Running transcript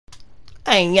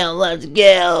Hey yo, let's go.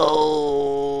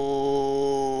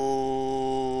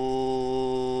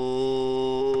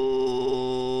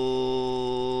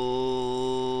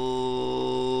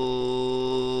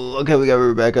 Okay, we got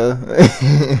Rebecca.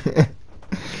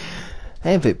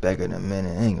 I ain't picked Becca in a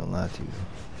minute. I ain't gonna lie to you.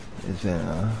 It's been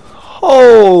a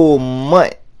whole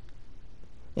month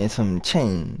and some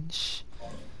change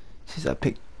since I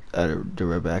picked the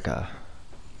Rebecca.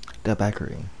 The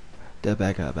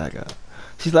Becca.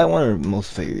 She's like one of the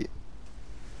most favorite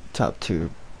top tier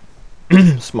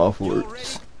small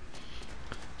forwards.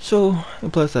 So,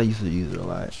 and plus I used to use it a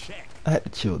lot. I had to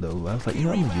chill though. I was like, you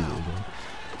know, I'm gonna use it though.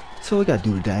 So we gotta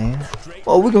do the dance.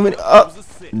 Oh, we gonna up.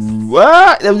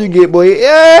 What? That was you get, boy.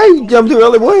 Yeah, you jumped too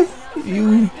early, boy.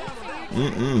 You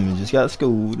just got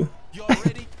schooled.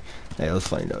 Hey, that was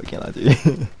funny though. I can't lie to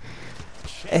you.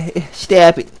 Hey,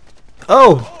 stab it.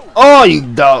 Oh,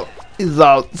 you dog. He's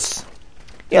out.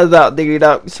 Yeah, out, diggy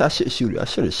dog. I should shoot it. I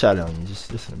should have shot it on you. Just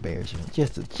to embarrass you.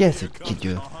 Just to kick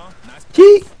you.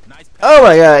 Gee. Oh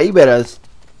my God, you better.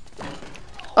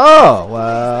 Oh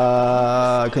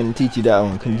wow! I couldn't teach you that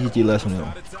one. Couldn't teach you a lesson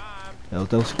though. There was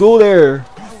no school there.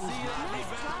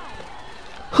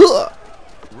 Huh.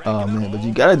 Oh man, but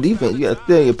you got a defense. You got to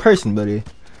stay your person, buddy.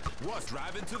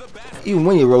 Even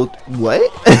when you wrote what?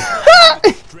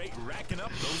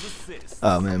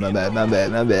 Oh man, my bad.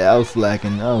 I was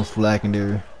slacking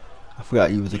there. I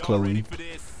forgot you was a Chloe.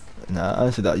 Nah, I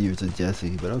honestly thought you was a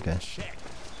Jesse, but okay.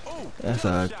 That's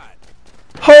alright.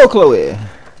 Ho, Chloe.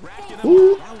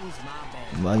 Ooh.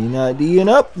 Why you not D'ing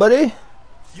up, buddy?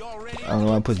 I don't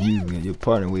know why I put you in your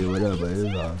partner with or whatever, but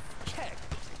it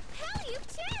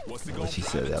was what she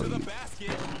said that was you.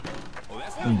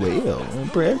 Well,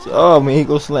 impressed. Oh man, he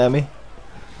go slam me.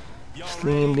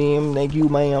 Slim dim, thank you,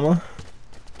 ma'am.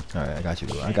 Alright, I got you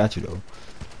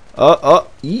though.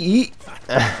 Eat.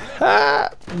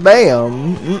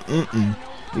 Bam.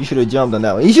 You should have jumped on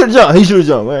that one. He should have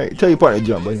jumped. Alright, tell your partner to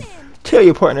jump, buddy. Tell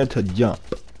your partner to jump.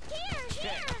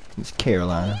 It's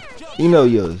Carolina. You know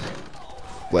yours.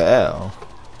 Wow.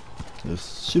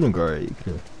 Just shooting guard.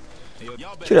 You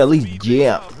should at least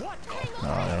jump.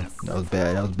 Oh, that was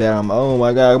bad. Oh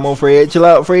my God. Come on, Fred. Chill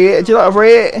out, Fred.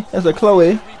 That's a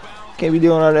Chloe. Can't be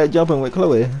doing all that jumping with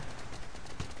Chloe.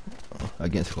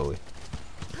 Against Chloe.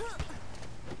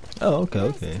 Oh,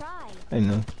 okay. I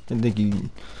know. I didn't think you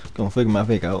gonna figure my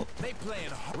fake out.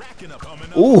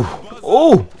 Ooh.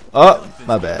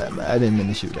 My bad. I didn't mean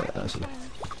to shoot that. Actually.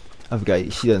 I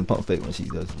forgot she doesn't pump fake when she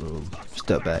does a little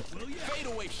step back.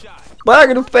 But I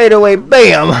can fade away.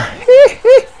 Bam.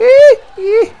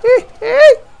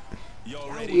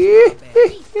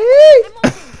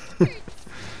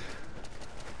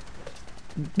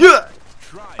 Good.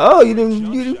 Oh, you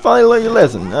didn't finally learn your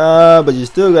lesson. But you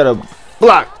still gotta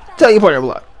block. Tell your partner to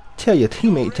block. Tell your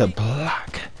teammate to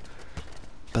block.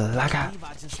 Block out.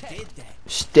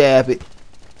 Stab it.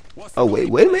 Oh wait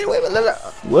a minute.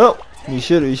 Well, you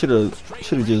should have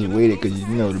just waited because you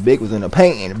know the big was in the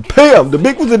paint and bam, the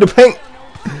big was in the paint.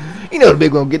 You know the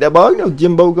big gonna get that ball. You know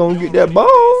Jimbo gonna get that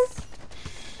ball.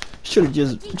 Should have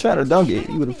just tried to dunk it.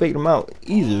 You would have faked him out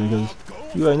easier because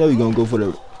you already know you're gonna go for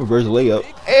the reverse layup.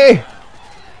 Hey.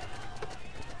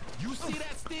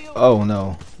 Oh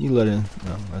no, you let it.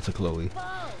 No, that's a Chloe.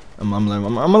 I'm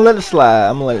gonna let it slide.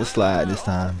 I'm gonna let it slide this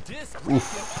time.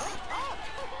 Oof.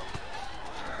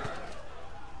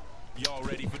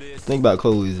 Think about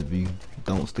Chloe's if you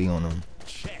don't stay on them,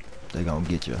 they gonna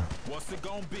get you.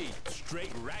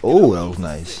 Oh, that was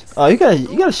nice. Oh, you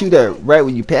gotta shoot that right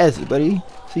when you pass it, buddy.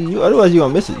 See, otherwise you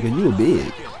gonna miss it because you are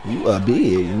big. You are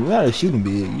big. You gotta shoot him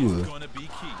big. You are.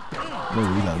 No,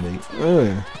 you gotta make.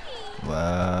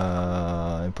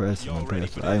 Wow, impressive.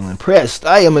 I am impressed.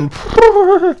 I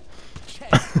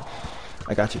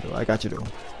got you though.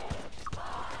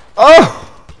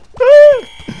 Oh,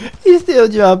 he's still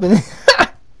jumping.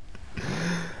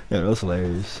 Yeah, that was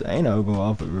hilarious. I ain't never going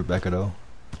off with Rebecca though.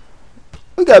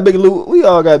 We got big loot. We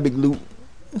all got big loot.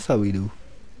 That's how we do.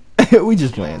 We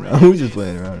just playing now. We just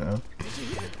playing around now.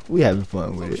 We having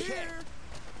fun with it.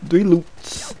 3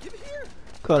 loots.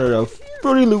 Call it a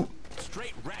fruity loot.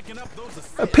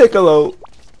 A piccolo,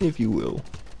 if you will.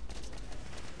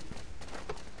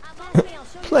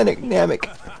 Planet Namek.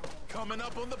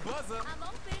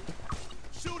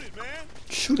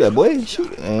 Shoot that boy,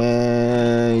 shoot.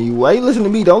 And why you listen to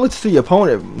me? Don't listen to your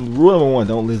opponent. Rule number 1: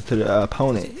 don't listen to the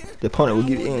opponent. The opponent will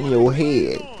get in your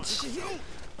head.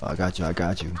 Oh, I got you.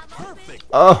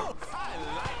 Oh,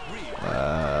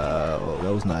 wow,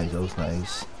 that was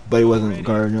nice. But it wasn't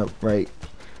guarding up right.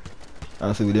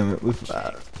 Honestly, we didn't.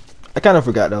 I kind of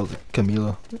forgot that was a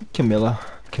Chameleon.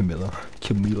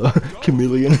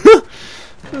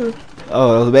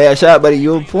 Oh, that was a bad shot, buddy.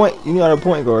 You a point. You not a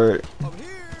point guard.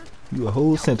 You a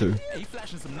whole center.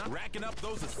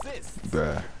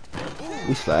 Bruh.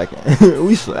 We slacking.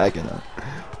 We slacking up.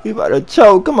 We about to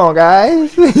choke. Come on,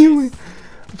 guys. We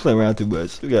playing around too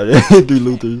much. We got 3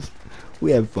 Luthers.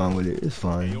 We have fun with it. It's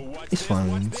fun. It's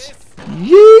fun.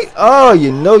 Yeet. Oh,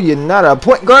 you know you're not a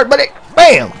point guard, buddy.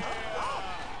 Bam.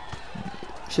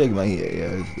 Shaking my head.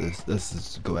 Yeah, let's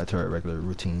just go back to our regular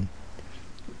routine.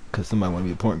 Cause somebody want to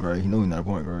be a point guard. You know you're not a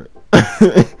point guard.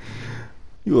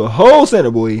 You a whole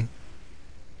center, boy.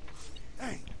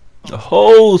 A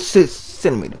whole 6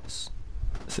 centimeters.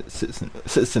 6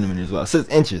 centimeters. Wow, 6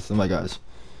 inches. Oh my gosh.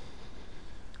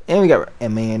 And we got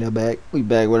Amanda back. We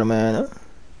back with Amanda.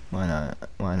 Why not?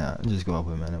 Why not? Just go up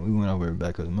with Amanda. We went over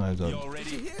back because might as well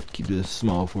keep this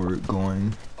small forward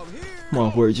going. Small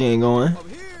forward chain going.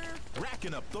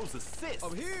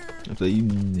 So you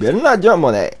better not jump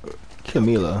on that,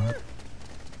 Camila.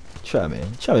 Try me,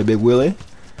 Big Willie.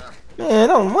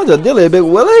 Man, what's a dilly, Big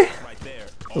Willie?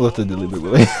 What's a dilly, Big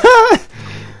Willie?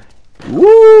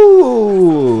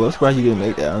 Woo! I'm surprised you didn't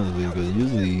make that, honestly, because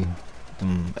usually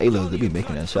A-Los, they be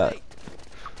making that shot.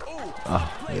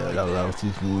 Oh, yeah, that was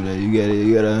too smooth there. You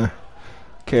get a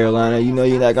Carolina, you know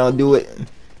you're not gonna do it.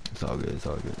 It's all good, it's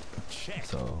all good.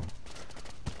 So,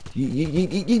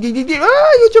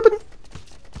 you jumping.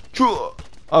 True.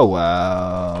 Oh,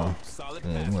 wow.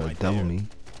 Man, you wanna double me.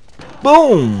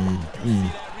 Boom!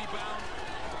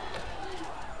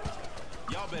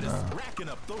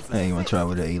 I ain't gonna try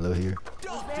with the A-Lo here.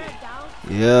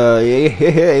 Yeah,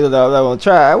 A-Lo, I was gonna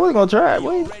try. I wasn't gonna try,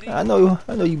 boy. I know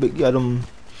you got them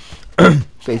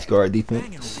face guard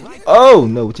defense. Oh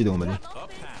no, what you doing, buddy?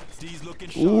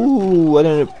 Ooh, I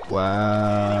didn't.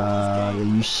 Wow,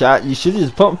 you shot. You should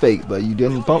just pump fake, but you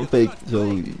didn't pump fake,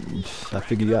 so I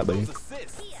figured you out, buddy.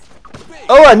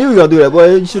 Oh, I knew you were gonna do that,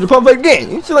 boy. You should have pump fake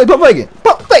again. You should like pump faking.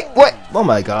 Pump fake, what? Oh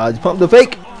my God, you pump the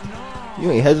fake. You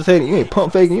ain't hesitating. You ain't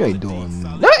pump faking. You ain't doing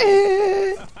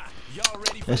nothing.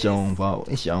 That's your own fault.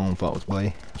 It's your own fault,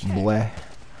 boy.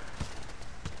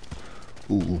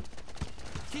 Ooh.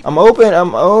 I'm open.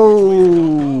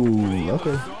 Oh.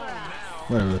 Okay.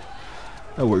 Whatever.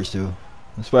 That works too.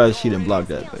 I'm surprised she didn't block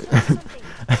that. But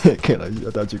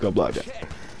I thought you could block that.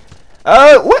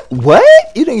 What? What?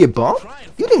 You didn't get bumped?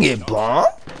 You didn't get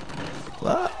bumped?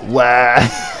 What? Wow.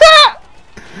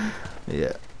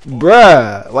 Yeah.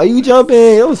 Bruh, why you jumping?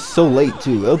 It was so late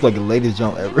too. It was like the latest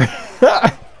jump ever.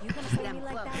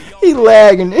 He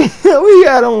lagging. We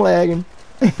got him lagging.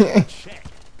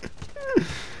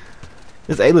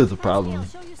 This A-List a problem,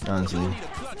 honestly.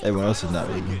 Everyone else is not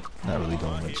really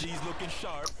doing much.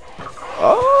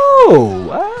 Oh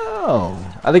wow!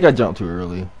 I think I jumped too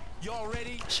early.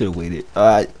 Should have waited.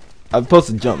 I'm supposed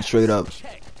to jump straight up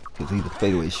because he's a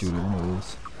fadeaway shooter.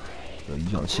 Knows. So you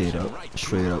jump straight up,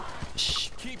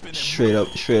 straight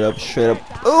up.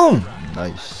 Boom!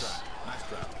 Nice.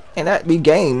 And that be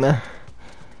game.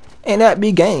 And that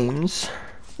be games.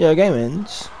 Yeah,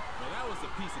 gamins.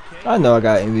 I know I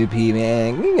got MVP,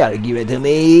 man. You gotta give it to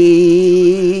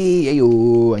me.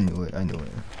 Yo, I knew it.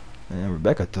 And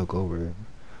Rebecca took over.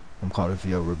 I'm calling for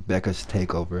your Rebecca's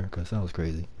takeover because that was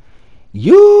crazy.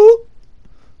 You.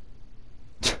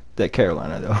 That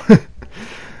Carolina though.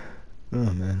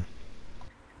 Oh man.